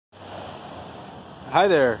Hi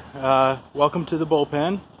there. Welcome to the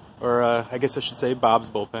Bullpen, or I guess I should say Bob's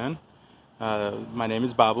Bullpen. My name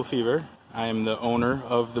is Bob Lefevre. I am the owner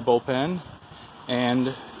of the Bullpen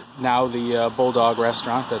and now the Bulldog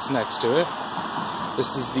restaurant that's next to it.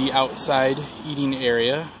 This is the outside eating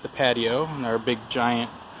area, the patio, and our big giant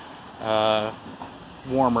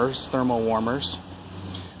warmers, thermal warmers.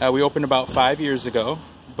 We opened about 5 years ago.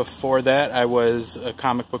 Before that, I was a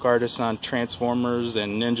comic book artist on Transformers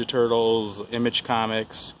and Ninja Turtles, Image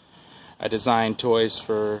Comics. I designed toys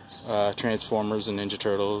for Transformers and Ninja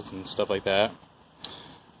Turtles and stuff like that.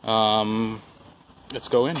 Let's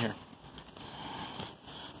go in here.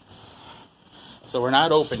 So we're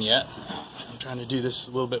not open yet. I'm trying to do this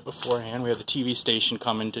a little bit beforehand. We have the TV station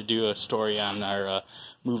coming to do a story on our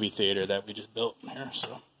movie theater that we just built here.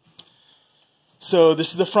 So this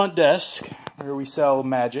is the front desk where we sell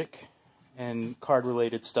magic and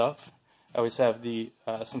card-related stuff. I always have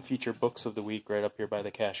some featured books of the week right up here by the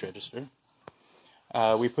cash register.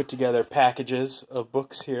 We put together packages of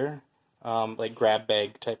books here, like grab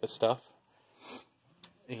bag type of stuff,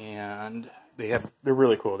 and they're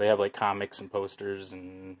really cool. They have like comics and posters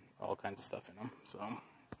and all kinds of stuff in them.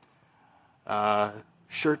 So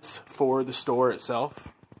shirts for the store itself.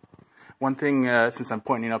 One thing, since I'm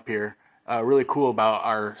pointing up here, really cool about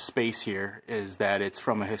our space here is that it's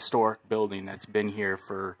from a historic building that's been here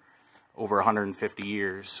for over 150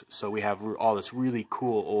 years. So we have all this really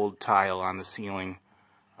cool old tile on the ceiling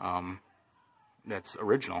that's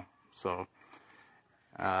original. So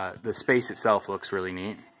the space itself looks really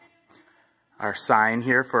neat. Our sign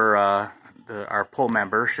here for our pull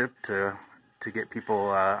membership to get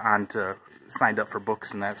people signed up for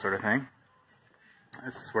books and that sort of thing.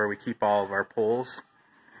 This is where we keep all of our pulls.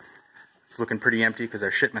 It's looking pretty empty because our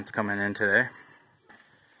shipment's coming in today.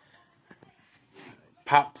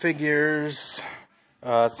 Pop figures,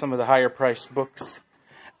 some of the higher priced books.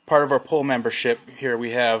 Part of our pull membership here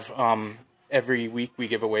we have, every week we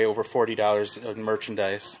give away over $40 of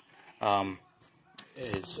merchandise.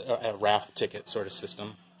 It's a raffle ticket sort of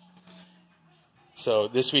system. So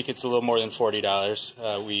this week it's a little more than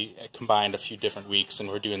 $40. We combined a few different weeks and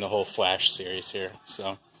we're doing the whole Flash series here.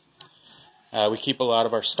 So we keep a lot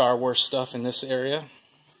of our Star Wars stuff in this area.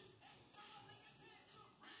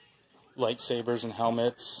 Lightsabers and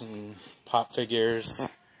helmets and pop figures,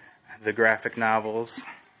 the graphic novels,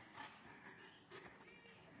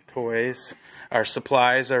 toys. Our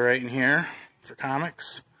supplies are right in here for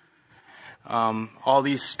comics. All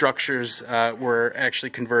these structures were actually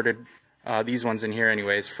converted, these ones in here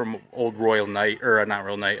anyways, from old Royal Knight, or not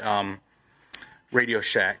Royal Knight, Radio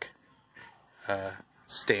Shack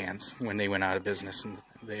stands when they went out of business in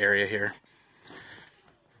the area here.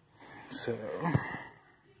 So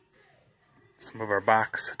some of our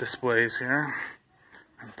box displays here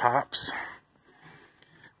and pops.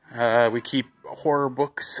 We keep horror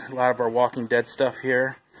books, a lot of our Walking Dead stuff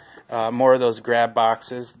here. More of those grab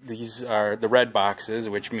boxes. These are the red boxes,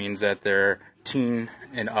 which means that they're teen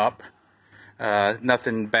and up.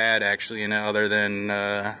 Nothing bad actually in it other than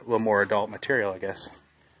a little more adult material, I guess.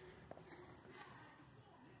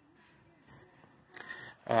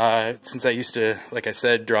 Since I used to, like I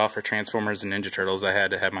said, draw for Transformers and Ninja Turtles, I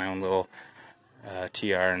had to have my own little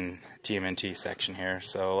TR and TMNT section here.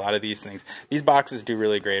 So a lot of these things, these boxes do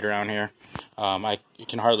really great around here. You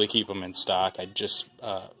can hardly keep them in stock. I just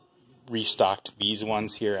restocked these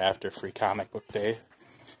ones here after Free Comic Book Day,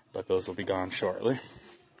 but those will be gone shortly.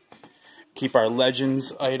 Keep our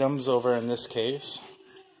Legends items over in this case.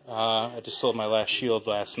 I just sold my last shield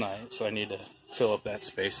last night, so I need to fill up that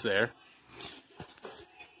space there.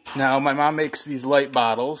 Now, my mom makes these light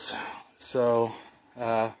bottles, so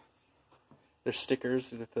they're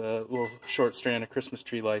stickers with a little short strand of Christmas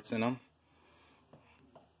tree lights in them.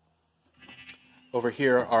 Over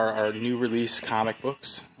here are our new release comic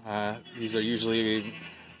books. These are usually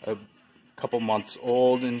a couple months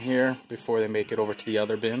old in here before they make it over to the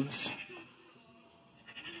other bins.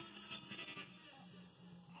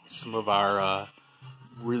 Some of our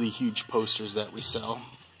really huge posters that we sell.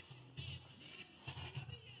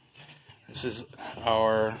 This is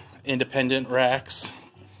our independent racks,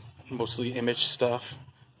 mostly Image stuff,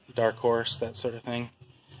 Dark Horse, that sort of thing.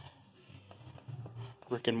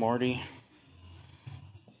 Rick and Morty.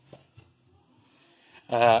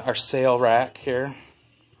 Our sale rack here.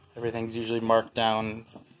 Everything's usually marked down,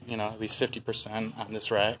 you know, at least 50% on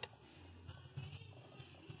this rack.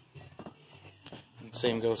 And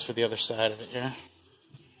same goes for the other side of it here.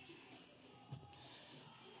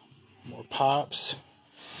 More pops.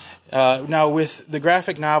 Now with the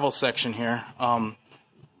graphic novel section here,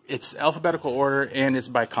 it's alphabetical order and it's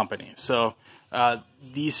by company. So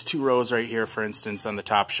These two rows right here, for instance, on the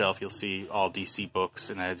top shelf, you'll see all DC books,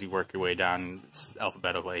 and as you work your way down, it's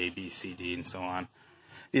alphabetical A, B, C, D, and so on.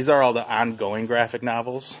 These are all the ongoing graphic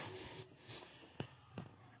novels.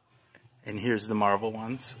 And here's the Marvel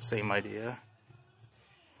ones, same idea.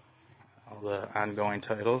 All the ongoing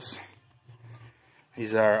titles.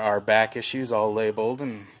 These are our back issues, all labeled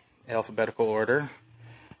in alphabetical order.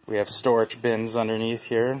 We have storage bins underneath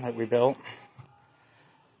here that we built.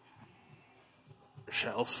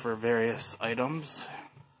 Shelves for various items.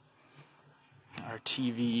 Our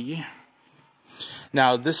TV.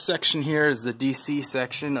 Now this section here is the DC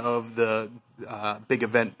section of the big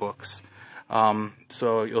event books.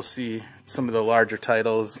 So you'll see some of the larger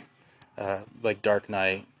titles like Dark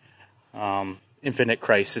Knight, Infinite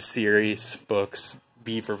Crisis series books,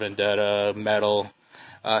 B for Vendetta, Metal,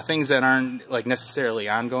 things that aren't like necessarily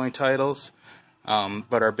ongoing titles,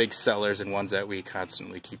 but are big sellers and ones that we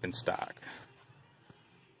constantly keep in stock.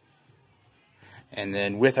 And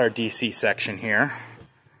then with our DC section here,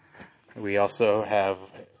 we also have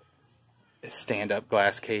a stand-up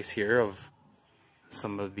glass case here of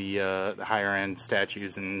some of the higher-end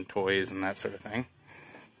statues and toys and that sort of thing.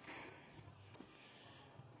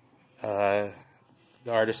 The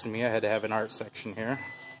artist in me, I had to have an art section here.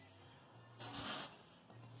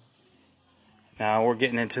 Now we're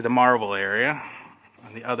getting into the Marvel area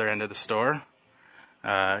on the other end of the store.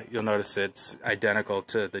 You'll notice it's identical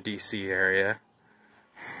to the DC area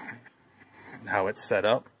and how it's set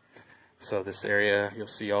up. So this area, you'll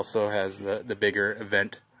see, also has the bigger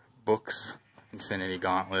event books, Infinity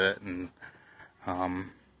Gauntlet, and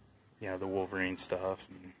you know, the Wolverine stuff,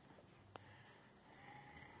 and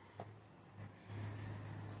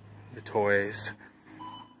the toys,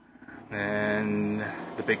 and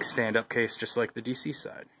the big stand-up case, just like the DC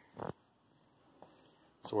side.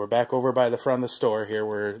 So we're back over by the front of the store here,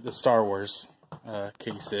 where the Star Wars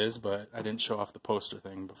case is, but I didn't show off the poster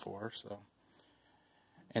thing before. So,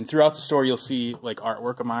 and throughout the store, you'll see like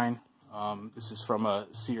artwork of mine. This is from a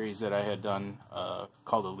series that I had done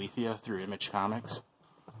called Alethea through Image Comics.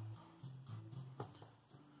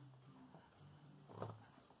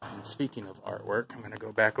 And speaking of artwork, I'm going to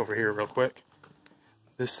go back over here real quick.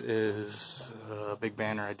 This is a big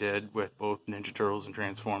banner I did with both Ninja Turtles and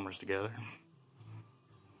Transformers together.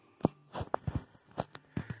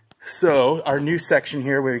 So, our new section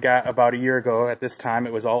here we got about a year ago. At this time,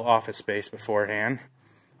 it was all office space beforehand.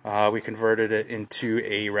 We converted it into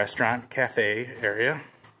a restaurant cafe area.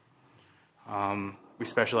 We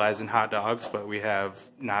specialize in hot dogs, but we have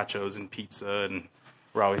nachos and pizza, and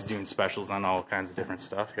we're always doing specials on all kinds of different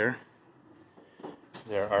stuff here.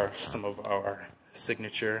 There are some of our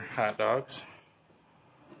signature hot dogs.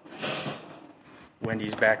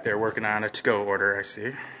 Wendy's back there working on a to-go order, I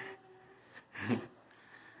see.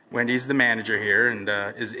 Wendy's the manager here and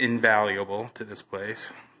is invaluable to this place.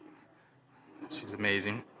 She's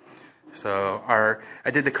amazing. So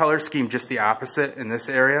I did the color scheme just the opposite in this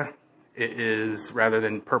area. It is, rather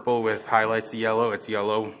than purple with highlights of yellow, it's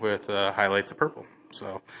yellow with highlights of purple.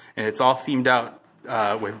 So, and it's all themed out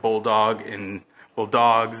with bulldogs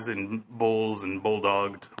and bulls and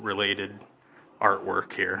bulldog related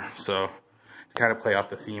artwork here. So to kind of play off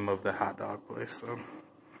the theme of the hot dog place. So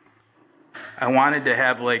I wanted to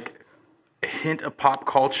have like a hint of pop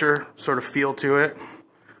culture sort of feel to it,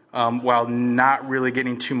 while not really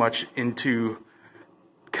getting too much into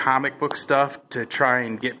comic book stuff, to try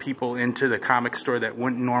and get people into the comic store that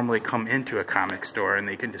wouldn't normally come into a comic store, and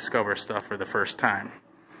they can discover stuff for the first time.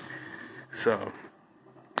 So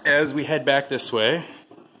as we head back this way,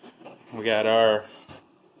 we got our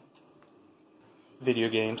video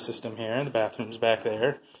game system here, the bathroom's back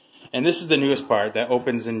there, and this is the newest part that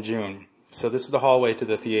opens in June. So this is the hallway to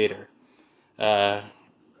the theater.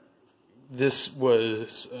 This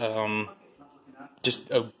was just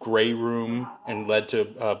a gray room and led to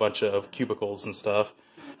a bunch of cubicles and stuff.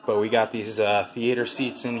 But we got these theater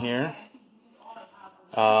seats in here.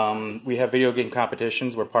 We have video game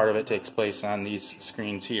competitions where part of it takes place on these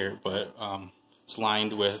screens here, but it's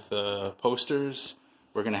lined with posters.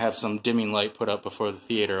 We're going to have some dimming light put up before the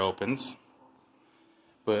theater opens.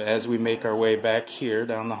 But as we make our way back here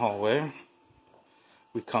down the hallway,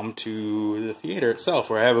 we come to the theater itself,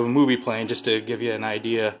 where I have a movie playing, just to give you an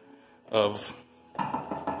idea of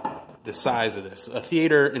the size of this. A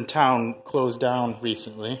theater in town closed down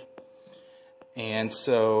recently, and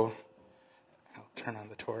so I'll turn on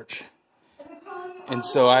the torch. And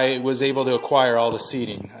so I was able to acquire all the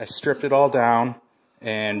seating. I stripped it all down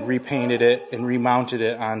and repainted it and remounted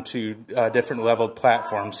it onto different leveled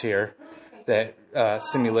platforms here that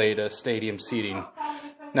simulate a stadium seating.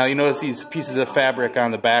 Now you notice these pieces of fabric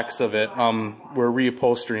on the backs of it, we're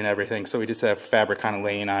reupholstering everything, so we just have fabric kind of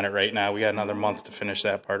laying on it right now. We got another month to finish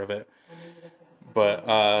that part of it.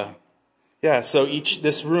 But yeah, so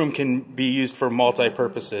this room can be used for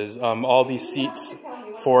multi-purposes. All these seats,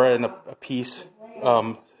 4 in a piece,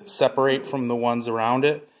 separate from the ones around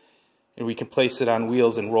it, and we can place it on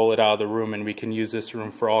wheels and roll it out of the room, and we can use this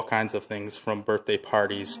room for all kinds of things, from birthday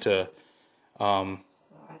parties to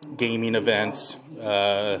gaming events,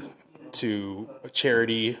 to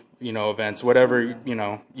charity, events, whatever,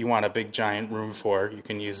 you want a big giant room for, you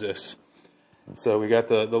can use this. So we got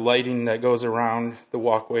the lighting that goes around the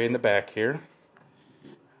walkway in the back here.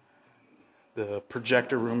 The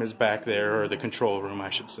projector room is back there, or the control room, I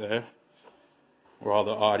should say, where all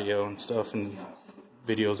the audio and stuff and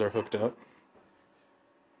videos are hooked up.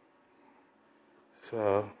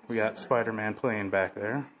 So we got Spider-Man playing back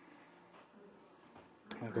there.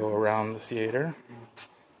 I'll go around the theater.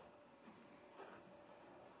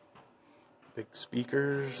 Big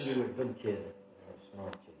speakers.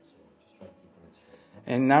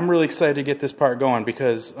 And I'm really excited to get this part going,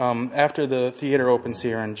 because after the theater opens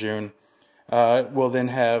here in June, we'll then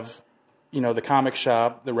have, the comic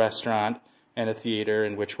shop, the restaurant, and a theater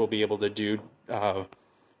in which we'll be able to do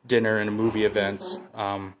dinner and movie events,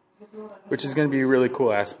 which is going to be a really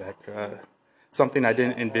cool aspect. Something I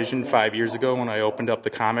didn't envision 5 years ago when I opened up the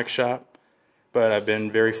comic shop, but I've been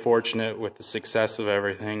very fortunate with the success of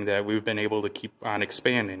everything that we've been able to keep on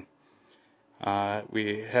expanding.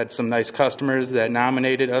 We had some nice customers that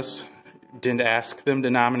nominated us, didn't ask them to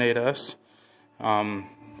nominate us.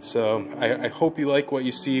 So I hope you like what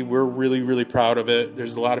you see. We're really, really proud of it.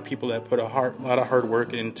 There's a lot of people that put a lot of hard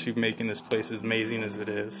work into making this place as amazing as it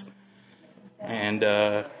is. And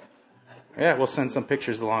yeah, we'll send some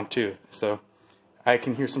pictures along too. So I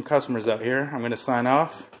can hear some customers out here. I'm going to sign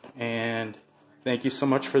off, and thank you so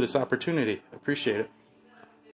much for this opportunity. I appreciate it.